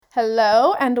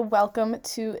Hello and welcome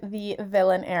to the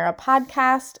Villain Era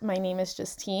podcast. My name is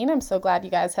Justine. I'm so glad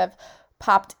you guys have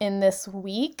popped in this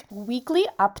week. Weekly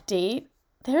update.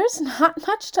 There's not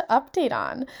much to update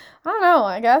on. I don't know.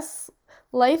 I guess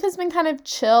life has been kind of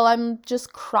chill. I'm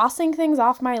just crossing things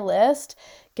off my list,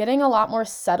 getting a lot more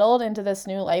settled into this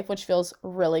new life, which feels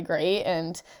really great.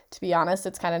 And to be honest,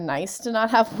 it's kind of nice to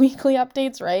not have weekly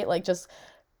updates, right? Like just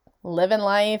living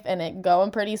life and it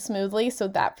going pretty smoothly. So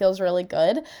that feels really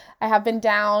good. I have been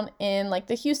down in like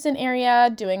the Houston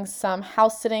area doing some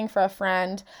house sitting for a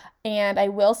friend. And I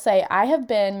will say I have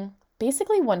been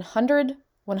basically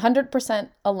 100%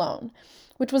 alone,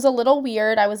 which was a little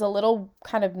weird. I was a little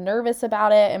kind of nervous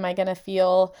about it. Am I going to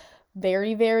feel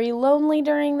very, very lonely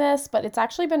during this? But it's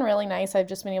actually been really nice. I've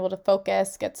just been able to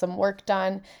focus, get some work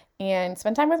done, and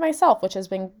spend time with myself, which has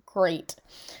been great.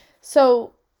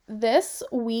 So this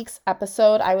week's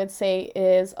episode, I would say,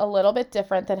 is a little bit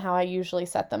different than how I usually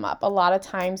set them up. A lot of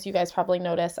times, you guys probably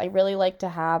notice, I really like to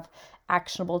have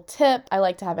actionable tip. I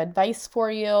like to have advice for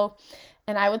you.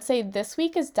 And I would say this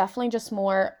week is definitely just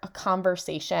more a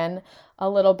conversation, a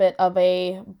little bit of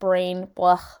a brain,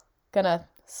 gonna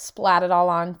splat it all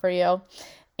on for you.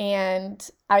 And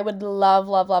I would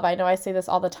love, I know I say this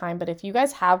all the time, but if you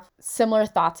guys have similar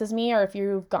thoughts as me, or if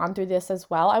you've gone through this as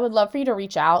well, I would love for you to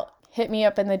reach out, hit me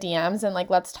up in the DMs and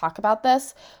let's talk about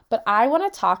this. But I want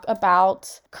to talk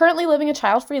about currently living a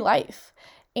child-free life.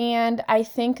 And I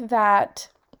think that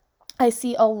I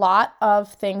see a lot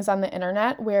of things on the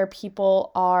internet where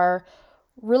people are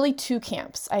really two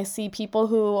camps. I see people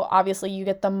who, obviously, you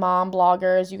get the mom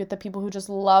bloggers, you get the people who just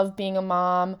love being a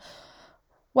mom.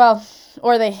 Well,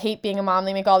 or they hate being a mom.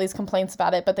 They make all these complaints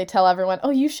about it, but they tell everyone, oh,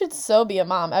 you should so be a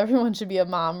mom. Everyone should be a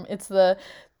mom. It's the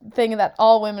thing that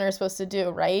all women are supposed to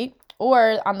do, right?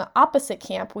 Or on the opposite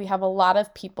camp, we have a lot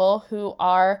of people who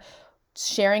are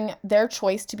sharing their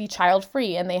choice to be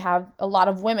child-free, and they have a lot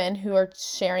of women who are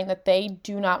sharing that they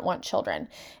do not want children.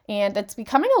 And it's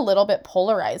becoming a little bit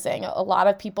polarizing. A lot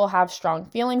of people have strong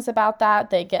feelings about that.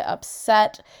 They get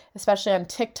upset, especially on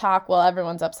TikTok. Well,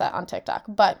 everyone's upset on TikTok,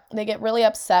 but they get really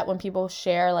upset when people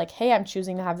share hey, I'm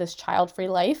choosing to have this child-free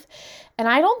life. And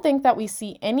I don't think that we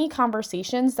see any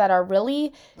conversations that are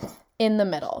really in the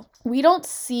middle. We don't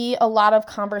see a lot of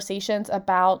conversations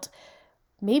about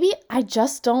maybe I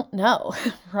just don't know,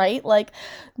 right?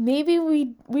 Maybe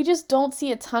we just don't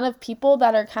see a ton of people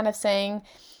that are kind of saying,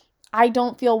 I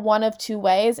don't feel one of two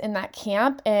ways in that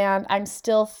camp, and I'm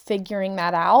still figuring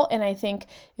that out. And I think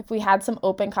if we had some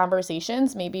open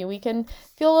conversations, maybe we can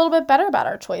feel a little bit better about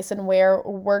our choice and where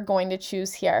we're going to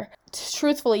choose here.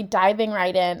 Truthfully, diving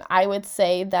right in, I would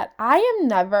say that I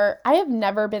have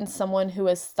never been someone who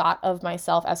has thought of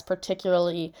myself as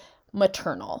particularly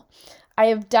maternal. I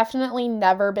have definitely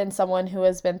never been someone who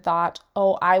has been thought,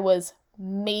 oh, I was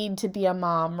made to be a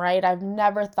mom, right? I've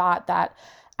never thought that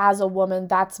as a woman,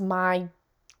 that's my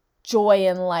joy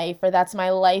in life, or that's my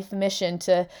life mission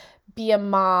to be a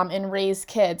mom and raise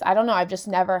kids. I don't know. I've just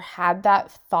never had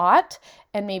that thought.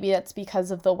 And maybe that's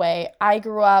because of the way I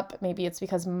grew up. Maybe it's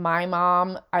because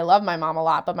I love my mom a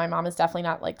lot, but my mom is definitely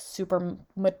not super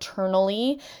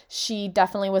maternally. She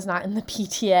definitely was not in the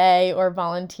PTA or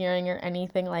volunteering or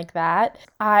anything like that.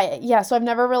 So I've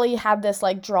never really had this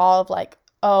draw of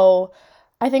oh,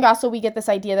 I think also we get this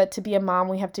idea that to be a mom,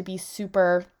 we have to be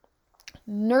super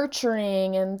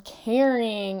nurturing and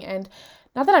caring. And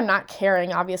not that I'm not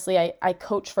caring, obviously, I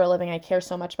coach for a living. I care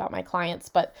so much about my clients,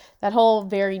 but that whole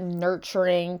very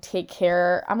nurturing, take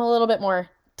care, I'm a little bit more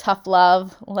tough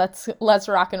love, let's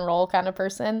rock and roll kind of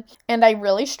person. And I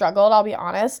really struggled, I'll be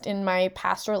honest. In my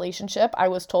past relationship, I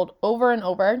was told over and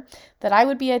over that I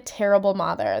would be a terrible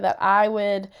mother, that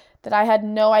I had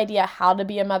no idea how to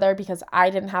be a mother because I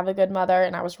didn't have a good mother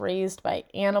and I was raised by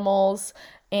animals,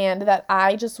 and that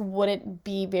I just wouldn't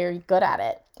be very good at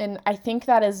it. And I think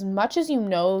that as much as you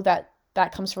know that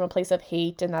comes from a place of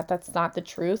hate and that that's not the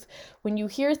truth, when you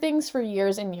hear things for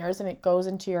years and years and it goes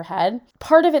into your head,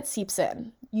 part of it seeps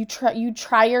in. You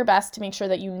try your best to make sure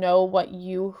that you know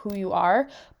who you are,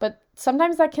 but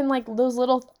sometimes that can those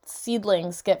little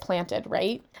seedlings get planted,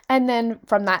 right? And then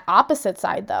from that opposite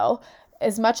side though,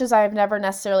 as much as I've never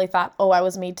necessarily thought, oh, I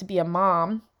was made to be a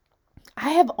mom,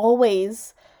 I have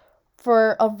always,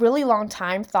 for a really long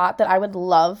time, thought that I would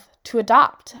love to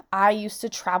adopt. I used to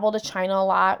travel to China a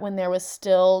lot when there was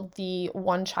still the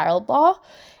one-child law,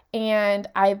 and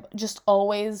I've just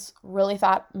always really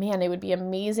thought, man, it would be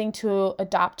amazing to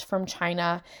adopt from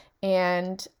China,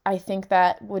 and I think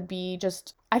that would be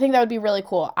really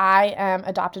cool. I am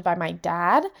adopted by my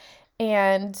dad,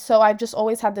 and so I've just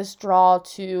always had this draw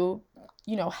to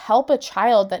help a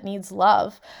child that needs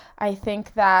love. I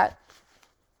think that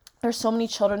there's so many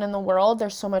children in the world.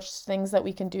 There's so much things that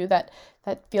we can do that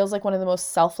feels like one of the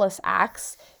most selfless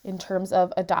acts in terms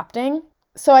of adopting.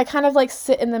 So I kind of like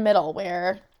sit in the middle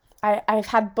where I've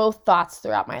had both thoughts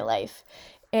throughout my life.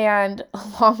 And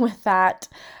along with that,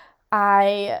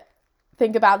 I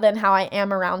think about then how I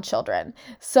am around children.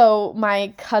 So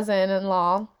my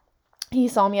cousin-in-law, he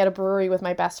saw me at a brewery with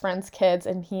my best friend's kids,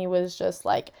 and he was just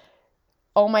like,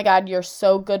 oh my God, you're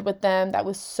so good with them. That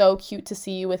was so cute to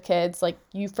see you with kids. Like,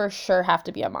 you for sure have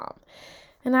to be a mom.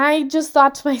 And I just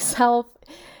thought to myself,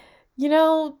 you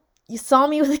saw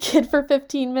me with a kid for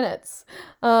 15 minutes.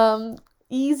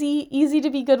 Easy to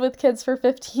be good with kids for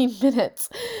 15 minutes.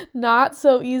 Not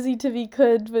so easy to be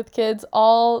good with kids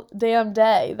all damn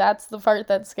day. That's the part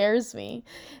that scares me.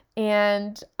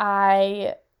 And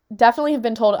I definitely have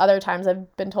been told other times,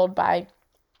 I've been told by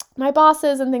my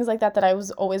bosses and things like that I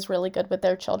was always really good with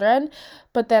their children.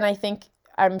 But then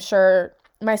I'm sure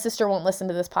my sister won't listen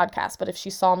to this podcast, but if she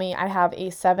saw me, I have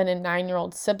a 7 and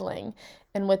 9-year-old sibling.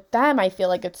 And with them, I feel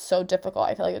like it's so difficult.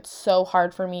 I feel like it's so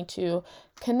hard for me to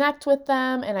connect with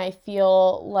them. And I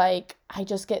feel like I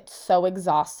just get so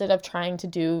exhausted of trying to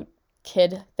do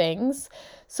kid things.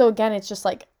 So again, it's just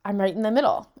like I'm right in the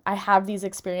middle. I have these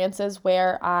experiences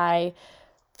where I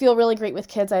feel really great with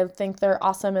kids. I think they're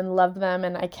awesome and love them,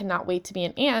 and I cannot wait to be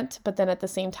an aunt. But then at the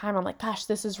same time, I'm like, gosh,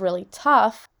 this is really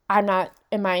tough. Am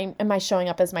I showing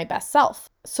up as my best self?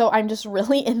 So I'm just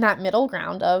really in that middle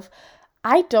ground of,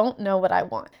 I don't know what I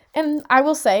want. And I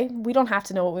will say, we don't have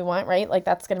to know what we want, right? Like,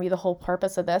 that's going to be the whole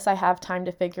purpose of this. I have time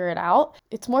to figure it out.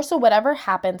 It's more so whatever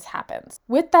happens, happens.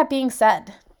 With that being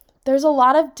said, there's a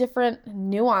lot of different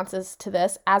nuances to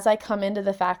this as I come into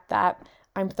the fact that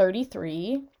I'm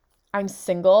 33, I'm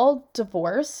single,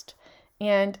 divorced,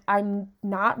 and I'm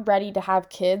not ready to have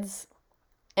kids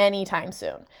anytime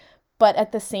soon. But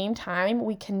at the same time,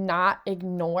 we cannot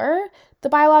ignore the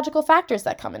biological factors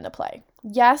that come into play.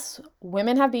 Yes,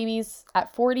 women have babies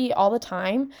at 40 all the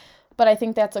time, but I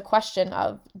think that's a question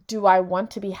of, do I want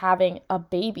to be having a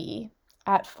baby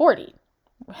at 40?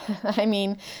 I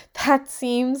mean, that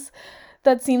seems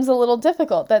a little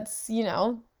difficult. That's,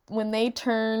 when they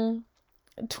turn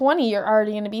 20, you're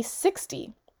already going to be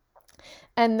 60.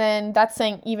 And then that's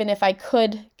saying even if I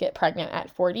could get pregnant at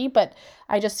 40, but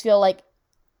I just feel like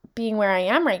being where I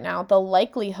am right now, the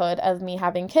likelihood of me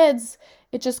having kids,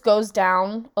 it just goes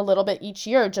down a little bit each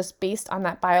year just based on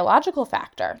that biological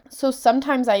factor. So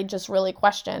sometimes I just really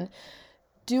question,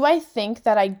 do I think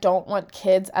that I don't want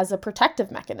kids as a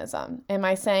protective mechanism? Am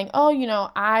I saying, oh,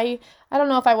 I don't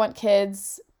know if I want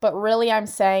kids, but really I'm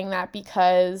saying that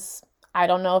because I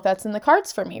don't know if that's in the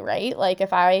cards for me, right? Like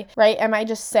am I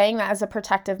just saying that as a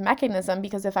protective mechanism?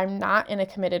 Because if I'm not in a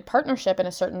committed partnership in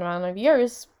a certain amount of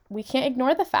years, we can't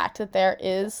ignore the fact that there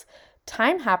is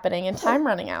time happening and time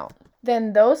running out.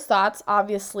 Then those thoughts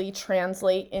obviously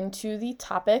translate into the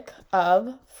topic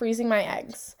of freezing my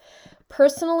eggs.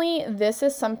 Personally, this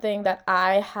is something that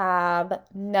I have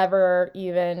never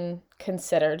even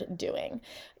considered doing.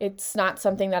 It's not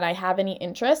something that I have any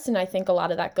interest in. I think a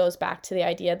lot of that goes back to the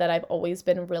idea that I've always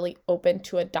been really open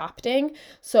to adopting.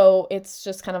 So it's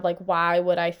just kind of like, why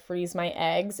would I freeze my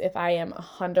eggs if I am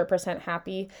 100%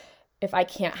 happy? If I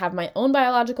can't have my own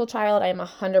biological child, I am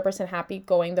 100% happy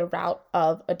going the route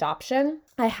of adoption.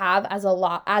 I have, as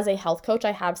a health coach,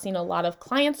 I have seen a lot of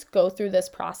clients go through this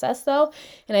process though.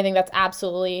 And I think that's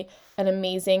absolutely an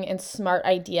amazing and smart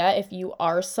idea if you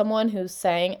are someone who's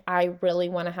saying, I really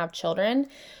want to have children.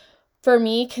 For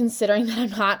me, considering that I'm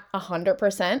not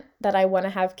 100% that I want to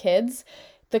have kids,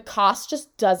 the cost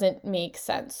just doesn't make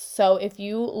sense. So if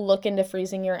you look into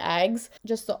freezing your eggs,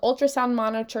 just the ultrasound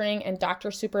monitoring and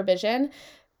doctor supervision,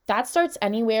 that starts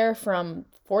anywhere from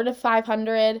 $400 to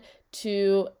 $500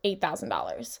 to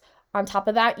 $8,000. On top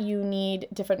of that, you need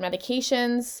different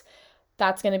medications.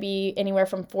 That's going to be anywhere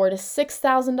from $4,000 to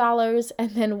 $6,000.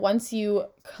 And then once you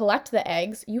collect the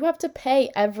eggs, you have to pay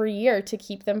every year to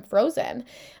keep them frozen.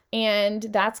 And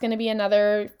that's going to be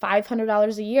another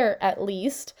 $500 a year at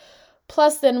least.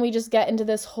 Plus, then we just get into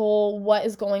this whole what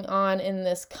is going on in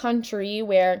this country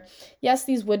where, yes,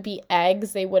 these would be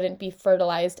eggs. They wouldn't be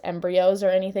fertilized embryos or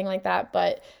anything like that.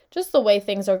 But just the way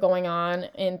things are going on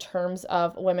in terms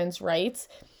of women's rights,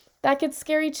 that gets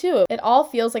scary too. It all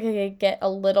feels like it could get a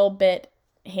little bit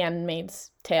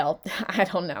Handmaid's Tale. I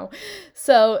don't know.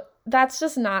 So that's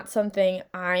just not something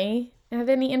I have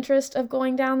any interest of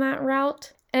going down that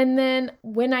route. And then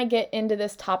when I get into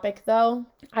this topic though,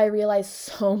 I realize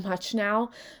so much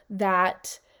now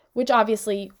which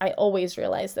obviously I always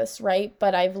realize this, right?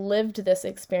 But I've lived this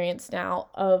experience now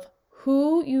of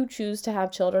who you choose to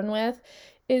have children with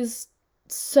is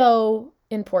so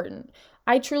important.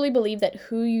 I truly believe that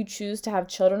who you choose to have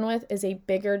children with is a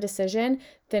bigger decision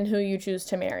than who you choose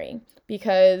to marry.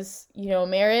 Because,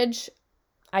 marriage,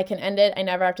 I can end it. I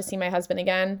never have to see my husband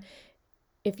again.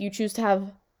 If you choose to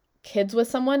have kids with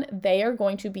someone, they are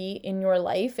going to be in your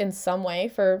life in some way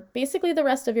for basically the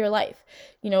rest of your life.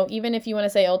 Even if you want to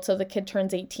say, till the kid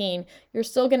turns 18, you're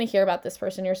still going to hear about this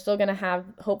person. You're still going to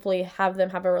hopefully have them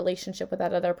have a relationship with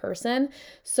that other person.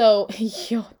 So,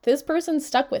 this person's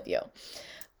stuck with you.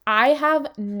 I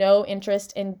have no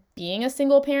interest in being a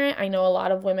single parent. I know a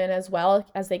lot of women as well,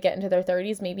 as they get into their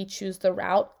 30s, maybe choose the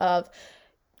route of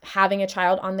having a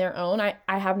child on their own.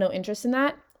 I have no interest in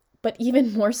that. But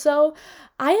even more so,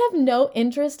 I have no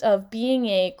interest of being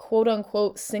a quote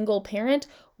unquote single parent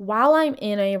while I'm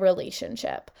in a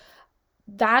relationship.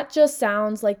 That just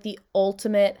sounds like the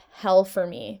ultimate hell for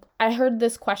me. I heard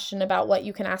this question about what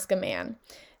you can ask a man.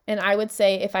 And I would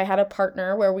say, if I had a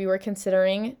partner where we were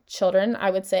considering children, I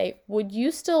would say, would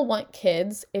you still want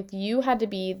kids if you had to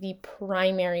be the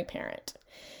primary parent?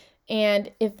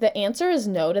 And if the answer is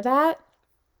no to that,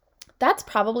 that's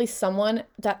probably someone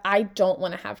that I don't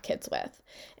want to have kids with.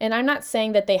 And I'm not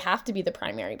saying that they have to be the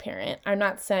primary parent. I'm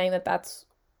not saying that that's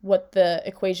what the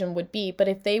equation would be. But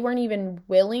if they weren't even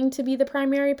willing to be the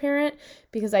primary parent,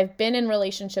 because I've been in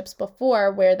relationships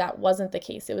before where that wasn't the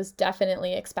case. It was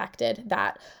definitely expected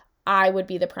that I would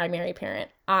be the primary parent.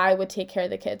 I would take care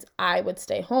of the kids. I would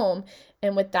stay home.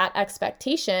 And with that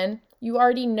expectation, you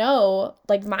already know,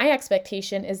 like, my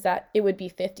expectation is that it would be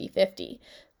 50-50.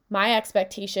 My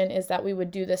expectation is that we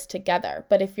would do this together.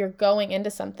 But if you're going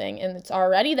into something and it's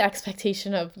already the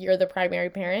expectation of you're the primary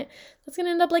parent, that's going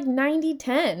to end up like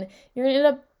 90-10. You're going to end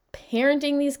up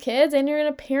parenting these kids and you're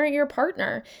going to parent your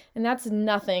partner. And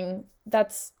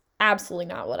that's absolutely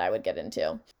not what I would get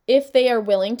into. If they are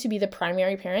willing to be the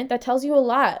primary parent, that tells you a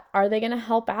lot. Are they going to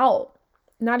help out?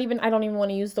 I don't even want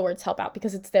to use the words help out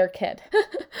because it's their kid.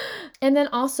 And then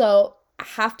also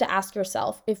have to ask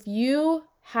yourself, if you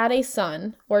had a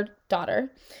son or daughter,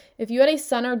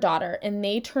 and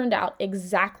they turned out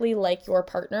exactly like your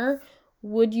partner,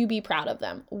 would you be proud of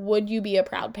them? Would you be a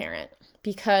proud parent?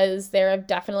 Because there have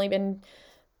definitely been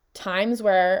times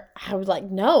where I was like,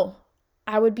 no,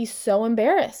 I would be so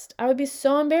embarrassed. I would be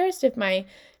so embarrassed if my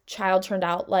child turned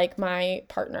out like my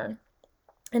partner.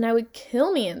 And I would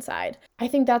kill me inside. I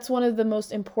think that's one of the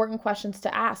most important questions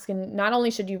to ask. And not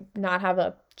only should you not have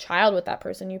a child with that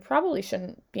person, you probably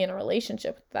shouldn't be in a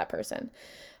relationship with that person.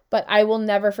 But I will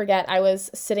never forget, I was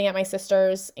sitting at my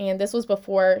sister's, and this was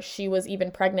before she was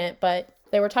even pregnant, but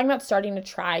they were talking about starting to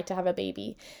try to have a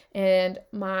baby. And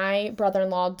my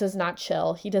brother-in-law does not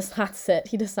chill. He does not sit.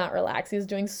 He does not relax. He was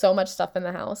doing so much stuff in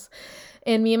the house.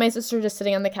 And me and my sister were just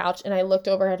sitting on the couch, and I looked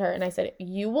over at her and I said,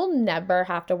 you will never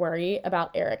have to worry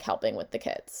about Eric helping with the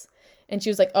kids. And she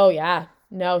was like, oh yeah,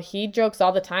 no, he jokes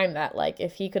all the time that, like,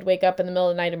 if he could wake up in the middle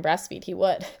of the night and breastfeed, he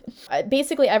would.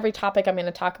 Basically, every topic I'm going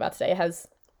to talk about today has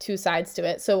two sides to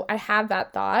it. So I have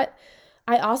that thought.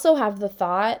 I also have the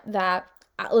thought that,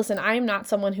 listen, I am not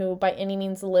someone who by any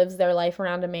means lives their life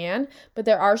around a man, but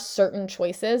there are certain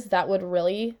choices that would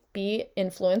really be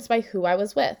influenced by who I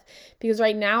was with. Because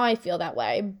right now I feel that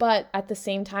way. But at the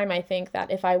same time, I think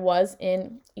that if I was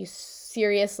in a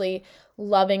seriously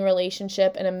loving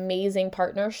relationship, an amazing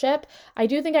partnership, I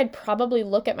do think I'd probably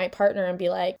look at my partner and be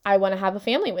like, I want to have a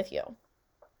family with you.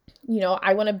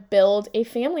 I want to build a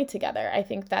family together. I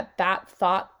think that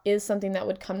thought is something that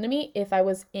would come to me if I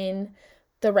was in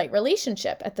the right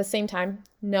relationship. At the same time,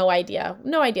 no idea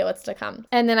what's to come.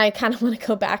 And then I kind of want to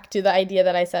go back to the idea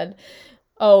that I said,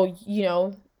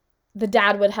 the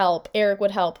dad would help, Eric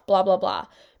would help, blah, blah, blah.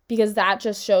 Because that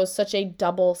just shows such a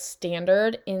double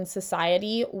standard in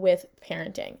society with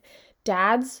parenting.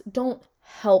 Dads don't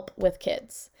help with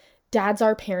kids. Dads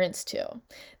are parents too.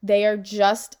 They are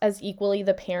just as equally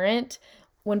the parent.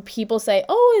 When people say,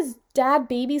 oh, is dad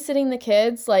babysitting the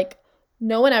kids? Like,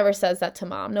 no one ever says that to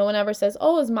mom. No one ever says,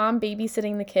 oh, is mom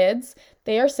babysitting the kids?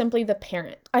 They are simply the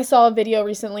parent. I saw a video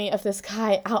recently of this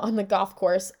guy out on the golf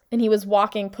course, and he was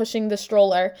pushing the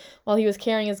stroller while he was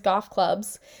carrying his golf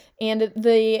clubs. And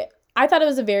I thought it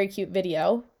was a very cute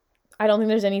video. I don't think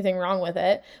there's anything wrong with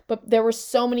it. But there were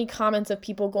so many comments of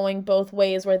people going both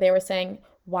ways where they were saying,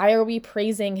 why are we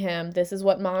praising him? This is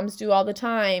what moms do all the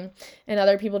time. And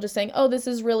other people just saying, oh, this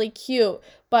is really cute.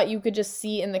 But you could just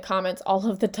see in the comments all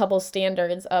of the double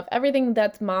standards of everything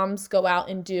that moms go out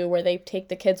and do where they take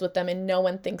the kids with them and no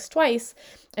one thinks twice.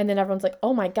 And then everyone's like,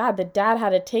 oh my God, the dad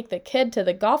had to take the kid to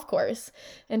the golf course.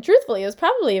 And truthfully, it was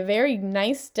probably a very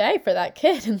nice day for that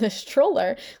kid in the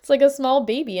stroller. It's like a small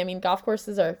baby. I mean, golf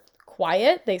courses are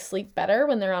quiet. They sleep better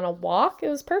when they're on a walk. It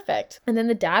was perfect. And then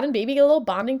the dad and baby get a little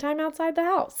bonding time outside the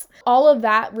house. All of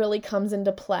that really comes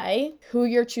into play. Who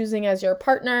you're choosing as your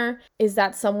partner. Is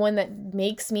that someone that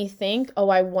makes me think, oh,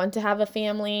 I want to have a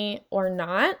family or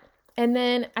not? And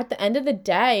then at the end of the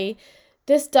day,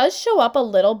 this does show up a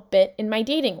little bit in my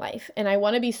dating life. And I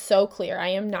want to be so clear. I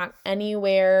am not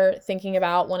anywhere thinking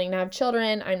about wanting to have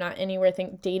children. I'm not anywhere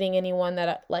dating anyone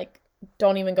that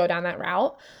don't even go down that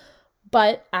route.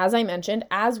 But as I mentioned,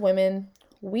 as women,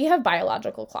 we have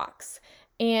biological clocks.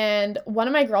 And one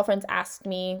of my girlfriends asked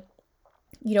me,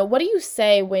 what do you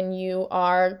say when you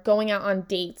are going out on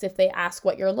dates if they ask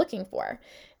what you're looking for?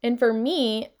 And for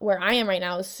me, where I am right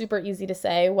now is super easy to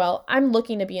say, well, I'm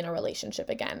looking to be in a relationship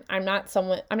again. I'm not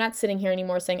sitting here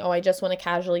anymore saying, oh, I just want to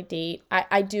casually date.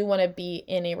 I do want to be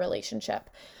in a relationship.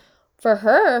 For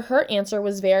her answer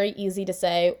was very easy to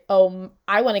say, oh,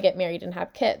 I want to get married and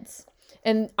have kids.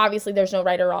 And obviously there's no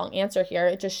right or wrong answer here.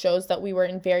 It just shows that we were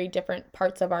in very different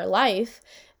parts of our life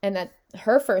and that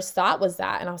her first thought was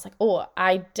that. And I was like, oh,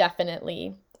 I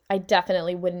definitely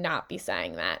would not be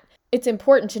saying that. It's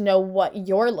important to know what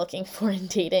you're looking for in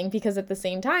dating because at the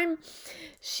same time,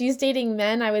 she's dating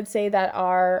men, I would say, that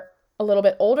are a little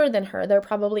bit older than her. They're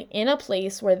probably in a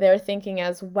place where they're thinking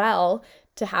as well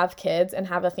to have kids and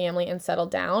have a family and settle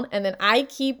down. And then I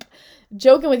keep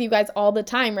joking with you guys all the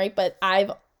time, right? But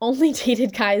I've only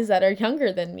dated guys that are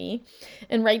younger than me.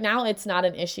 And right now it's not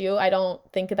an issue. I don't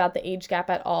think about the age gap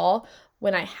at all.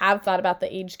 When I have thought about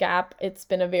the age gap, it's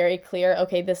been a very clear,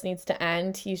 okay, this needs to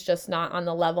end. He's just not on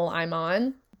the level I'm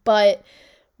on. But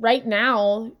right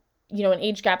now, an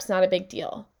age gap's not a big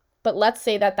deal. But let's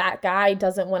say that guy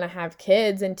doesn't want to have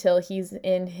kids until he's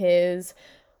in his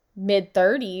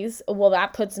mid-30s. Well,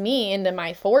 that puts me into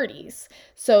my 40s.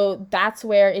 So that's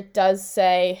where it does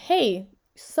say, hey,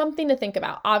 something to think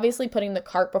about. Obviously, putting the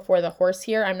cart before the horse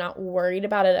here. I'm not worried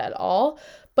about it at all.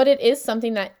 But it is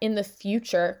something that in the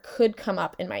future could come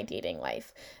up in my dating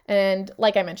life. And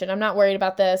like I mentioned, I'm not worried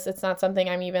about this. It's not something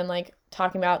I'm even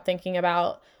talking about, thinking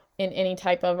about in any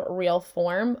type of real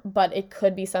form, but it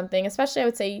could be something, especially I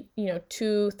would say,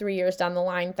 2-3 years down the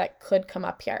line that could come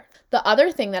up here. The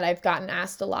other thing that I've gotten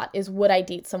asked a lot is, would I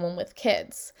date someone with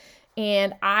kids?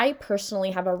 And I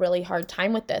personally have a really hard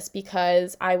time with this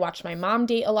because I watched my mom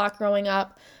date a lot growing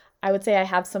up. I would say I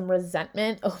have some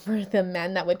resentment over the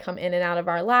men that would come in and out of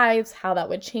our lives, how that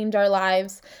would change our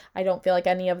lives. I don't feel like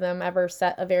any of them ever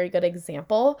set a very good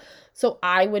example. So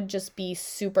I would just be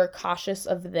super cautious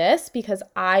of this because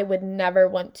I would never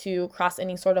want to cross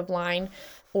any sort of line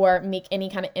or make any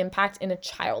kind of impact in a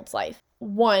child's life.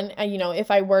 One,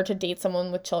 if I were to date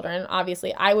someone with children,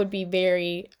 obviously I would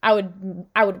wait.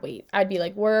 I'd be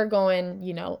like, we're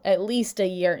going, at least a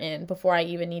year in before I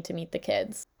even need to meet the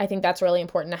kids. I think that's really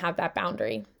important to have that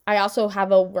boundary. I also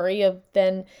have a worry of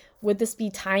then, would this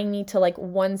be tying me to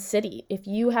one city? If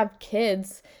you have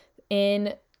kids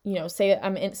in, say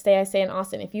I stay in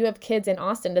Austin. If you have kids in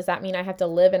Austin, does that mean I have to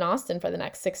live in Austin for the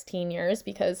next 16 years?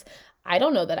 Because I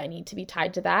don't know that I need to be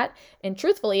tied to that. And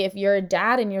truthfully, if you're a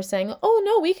dad and you're saying, oh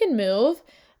no, we can move,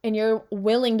 and you're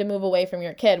willing to move away from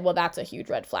your kid, well, that's a huge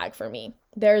red flag for me.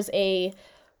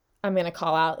 I'm going to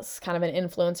call out, it's kind of an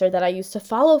influencer that I used to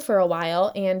follow for a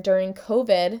while. And during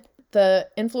COVID, the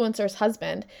influencer's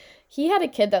husband, he had a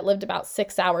kid that lived about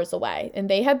 6 hours away, and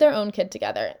they had their own kid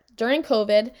together. During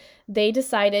COVID, they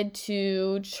decided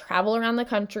to travel around the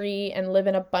country and live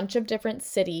in a bunch of different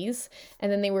cities.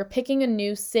 And then they were picking a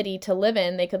new city to live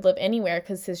in. They could live anywhere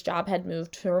because his job had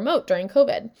moved to remote during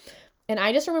COVID. And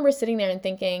I just remember sitting there and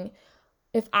thinking,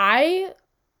 if I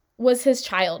was his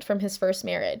child from his first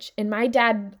marriage and my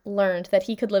dad learned that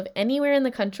he could live anywhere in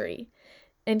the country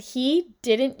and he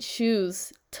didn't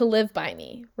choose to live by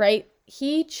me, right?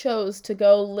 He chose to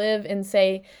go live in,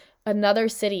 say, another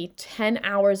city 10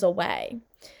 hours away.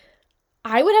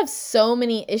 I would have so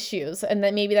many issues, and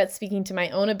then maybe that's speaking to my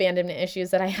own abandonment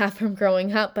issues that I have from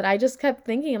growing up, but I just kept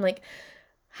thinking, I'm like,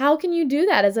 how can you do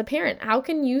that as a parent? How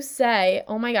can you say,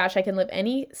 oh my gosh, I can live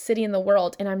any city in the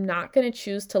world and I'm not going to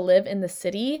choose to live in the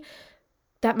city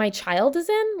that my child is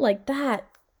in? That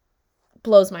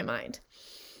blows my mind.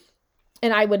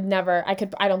 And I don't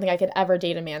think I could ever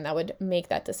date a man that would make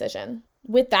that decision.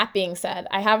 With that being said,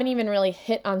 I haven't even really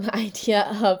hit on the idea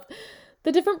of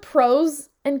the different pros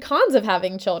and cons of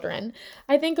having children.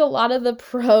 I think a lot of the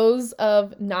pros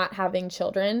of not having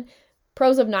children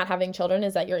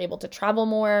is that you're able to travel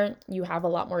more, you have a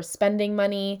lot more spending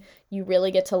money, you really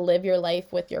get to live your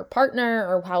life with your partner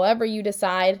or however you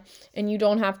decide, and you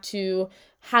don't have to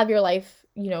have your life,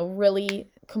 really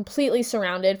completely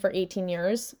surrounded for 18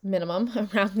 years minimum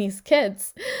around these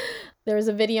kids. There was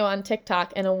a video on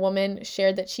TikTok and a woman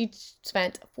shared that she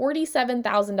spent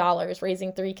 $47,000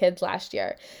 raising 3 kids last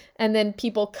year. And then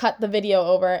people cut the video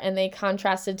over and they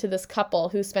contrasted to this couple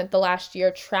who spent the last year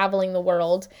traveling the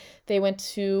world. They went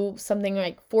to something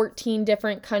like 14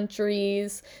 different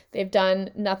countries. They've done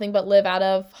nothing but live out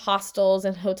of hostels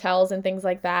and hotels and things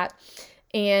like that.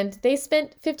 And they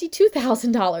spent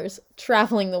 $52,000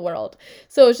 traveling the world.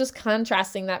 So it's just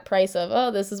contrasting that price of,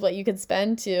 oh, this is what you could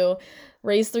spend to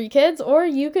raise 3 kids, or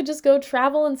you could just go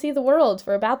travel and see the world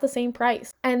for about the same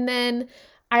price. And then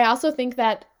I also think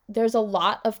that there's a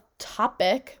lot of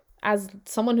topic as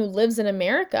someone who lives in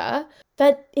America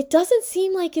that it doesn't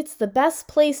seem like it's the best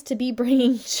place to be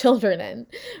bringing children in,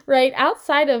 right?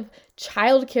 Outside of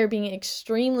childcare being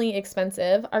extremely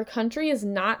expensive, our country is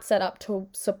not set up to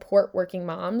support working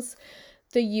moms.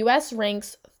 The US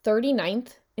ranks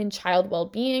 39th in child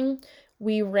well-being.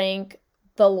 We rank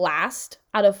the last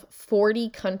out of 40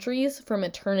 countries for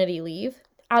maternity leave.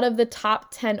 Out of the top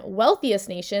 10 wealthiest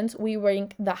nations, we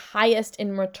rank the highest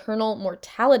in maternal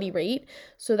mortality rate.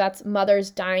 So that's mothers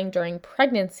dying during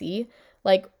pregnancy.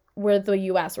 Like, we're the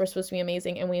US, we're supposed to be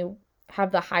amazing, and we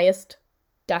have the highest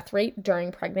death rate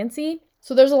during pregnancy.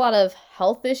 So there's a lot of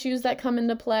health issues that come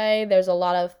into play. There's a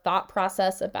lot of thought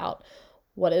process about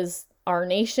what is our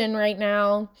nation right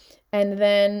now. And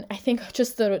then I think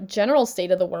just the general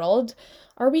state of the world.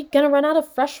 Are we going to run out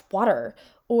of fresh water?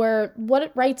 Or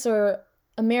what rights are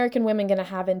American women going to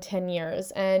have in 10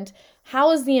 years? And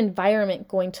how is the environment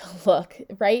going to look,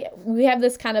 right? We have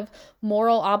this kind of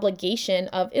moral obligation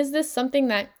of, is this something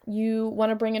that you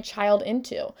want to bring a child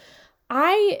into?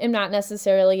 I am not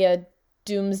necessarily a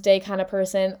doomsday kind of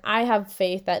person. I have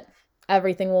faith that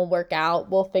everything will work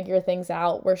out. We'll figure things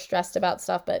out. We're stressed about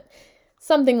stuff, but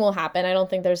something will happen. I don't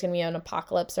think there's going to be an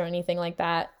apocalypse or anything like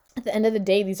that. At the end of the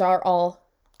day, these are all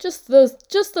just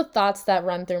the thoughts that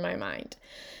run through my mind.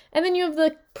 And then you have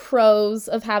the pros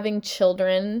of having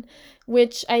children,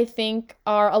 which I think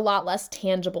are a lot less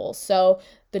tangible. So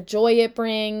the joy it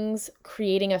brings,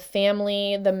 creating a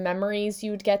family, the memories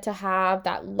you'd get to have,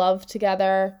 that love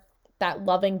together, that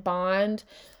loving bond.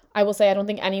 I will say I don't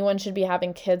think anyone should be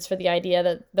having kids for the idea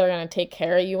that they're going to take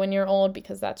care of you when you're old,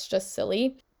 because that's just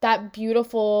silly. That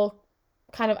beautiful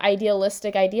kind of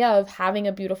idealistic idea of having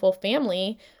a beautiful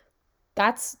family,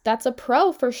 that's a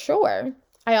pro for sure.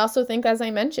 I also think, as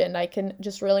I mentioned, I can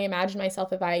just really imagine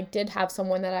myself if I did have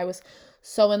someone that I was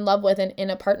so in love with and in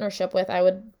a partnership with, I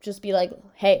would just be like,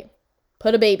 hey,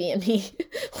 put a baby in me.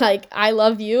 Like, I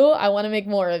love you. I want to make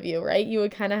more of you, right? You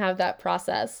would kind of have that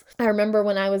process. I remember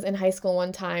when I was in high school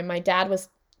one time, my dad was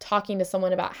talking to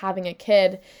someone about having a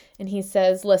kid, and he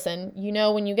says, listen,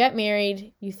 when you get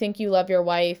married, you think you love your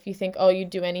wife, you think, oh,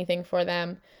 you'd do anything for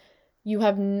them. You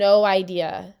have no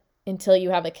idea until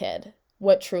you have a kid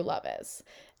what true love is.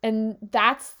 And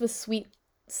that's the sweet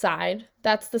side.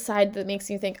 That's the side that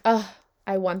makes you think, oh,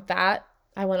 I want that.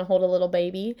 I want to hold a little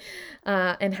baby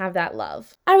and have that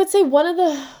love. I would say one of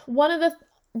the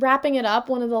wrapping it up,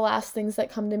 one of the last things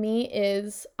that come to me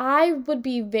is I would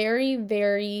be very,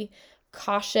 very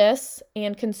cautious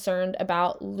and concerned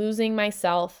about losing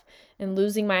myself and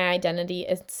losing my identity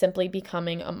as simply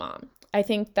becoming a mom. I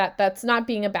think that that's not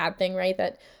being a bad thing, right?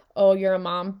 That, oh, you're a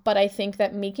mom. But I think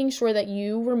that making sure that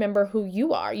you remember who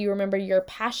you are, you remember your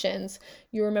passions,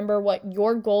 you remember what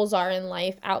your goals are in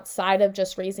life outside of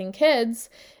just raising kids.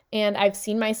 And I've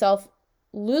seen myself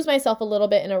lose myself a little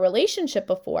bit in a relationship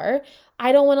before.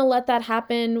 I don't want to let that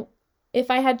happen if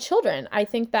I had children. I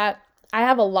think that I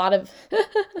have a lot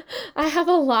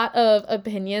of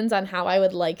opinions on how I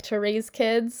would like to raise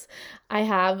kids. I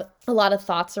have a lot of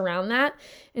thoughts around that.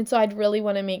 And so I'd really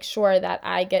want to make sure that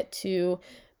I get to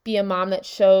be a mom that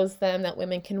shows them that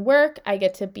women can work. I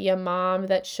get to be a mom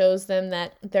that shows them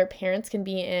that their parents can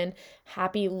be in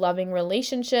happy, loving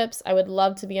relationships. I would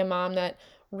love to be a mom that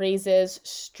raises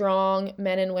strong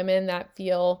men and women that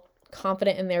feel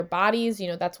confident in their bodies.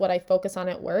 That's what I focus on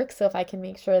at work. So if I can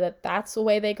make sure that that's the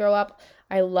way they grow up,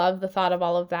 I love the thought of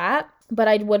all of that. But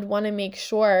I would want to make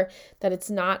sure that it's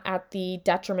not at the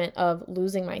detriment of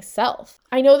losing myself.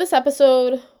 I know this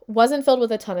episode wasn't filled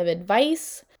with a ton of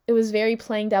advice. It was very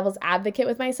playing devil's advocate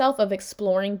with myself of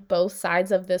exploring both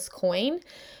sides of this coin.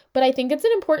 But I think it's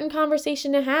an important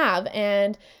conversation to have,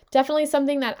 and definitely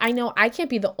something that I know I can't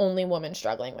be the only woman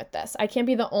struggling with this. I can't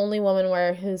be the only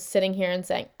woman who's sitting here and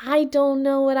saying, I don't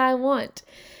know what I want.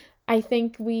 I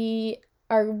think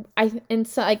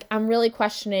I'm really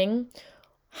questioning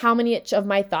how many of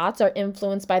my thoughts are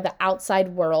influenced by the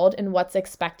outside world and what's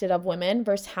expected of women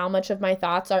versus how much of my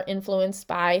thoughts are influenced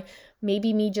by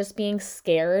maybe me just being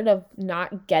scared of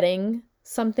not getting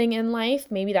something in life.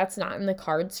 Maybe that's not in the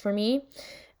cards for me.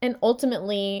 And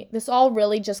ultimately, this all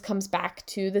really just comes back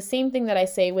to the same thing that I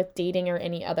say with dating or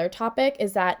any other topic,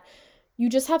 is that you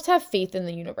just have to have faith in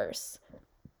the universe.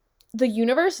 The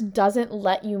universe doesn't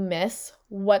let you miss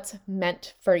what's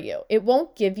meant for you. It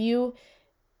won't give you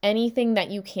anything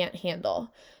that you can't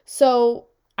handle. So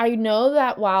I know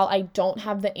that while I don't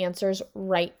have the answers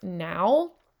right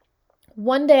now,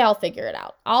 one day I'll figure it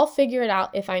out. I'll figure it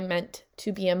out if I'm meant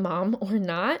to be a mom or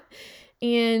not.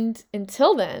 And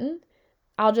until then,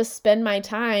 I'll just spend my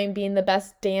time being the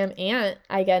best damn aunt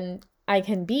I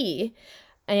can be.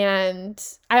 And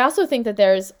I also think that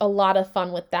there's a lot of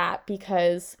fun with that,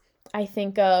 because I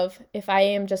think of, if I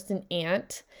am just an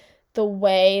aunt, the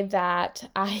way that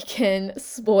I can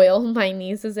spoil my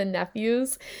nieces and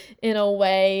nephews in a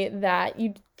way that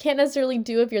you can't necessarily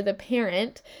do if you're the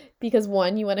parent, because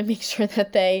one, you want to make sure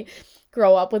that they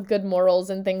grow up with good morals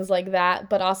and things like that.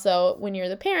 But also, when you're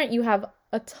the parent, you have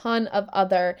a ton of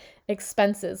other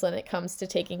expenses when it comes to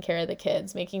taking care of the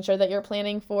kids, making sure that you're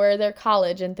planning for their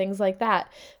college and things like that.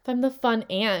 If I'm the fun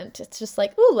aunt, it's just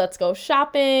like, ooh, let's go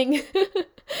shopping.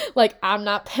 Like, I'm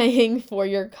not paying for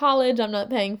your college, I'm not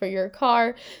paying for your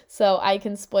car, so I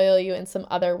can spoil you in some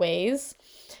other ways.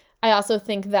 I also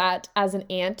think that as an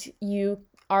aunt, you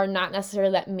are not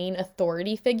necessarily that main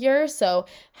authority figure. So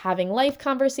having life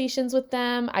conversations with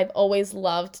them, I've always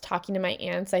loved talking to my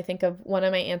aunts. I think of one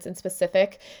of my aunts in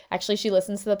specific. Actually, she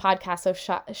listens to the podcast, so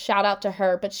shout out to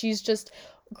her. But she's just,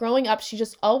 growing up, she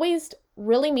just always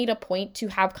really made a point to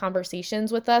have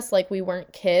conversations with us like we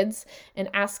weren't kids, and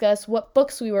ask us what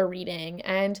books we were reading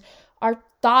and our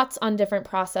thoughts on different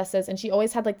processes. And she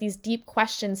always had like these deep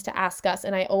questions to ask us.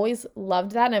 And I always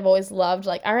loved that. And I've always loved,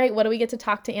 like, all right, what do we get to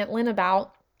talk to Aunt Lynn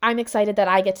about? I'm excited that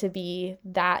I get to be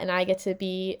that, and I get to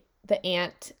be the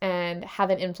aunt and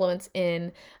have an influence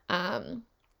in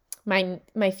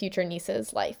my future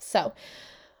niece's life. So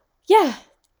yeah,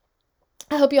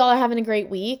 I hope you all are having a great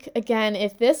week. Again,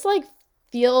 if this like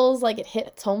feels like it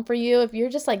hits home for you, if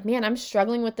you're just like, man, I'm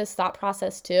struggling with this thought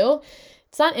process too,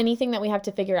 it's not anything that we have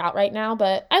to figure out right now,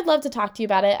 but I'd love to talk to you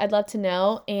about it. I'd love to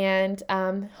know, and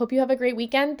hope you have a great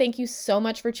weekend. Thank you so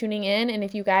much for tuning in. And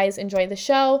if you guys enjoy the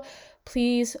show,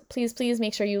 please, please, please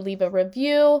make sure you leave a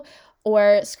review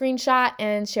or screenshot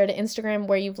and share to Instagram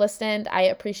where you've listened. I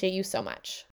appreciate you so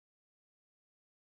much.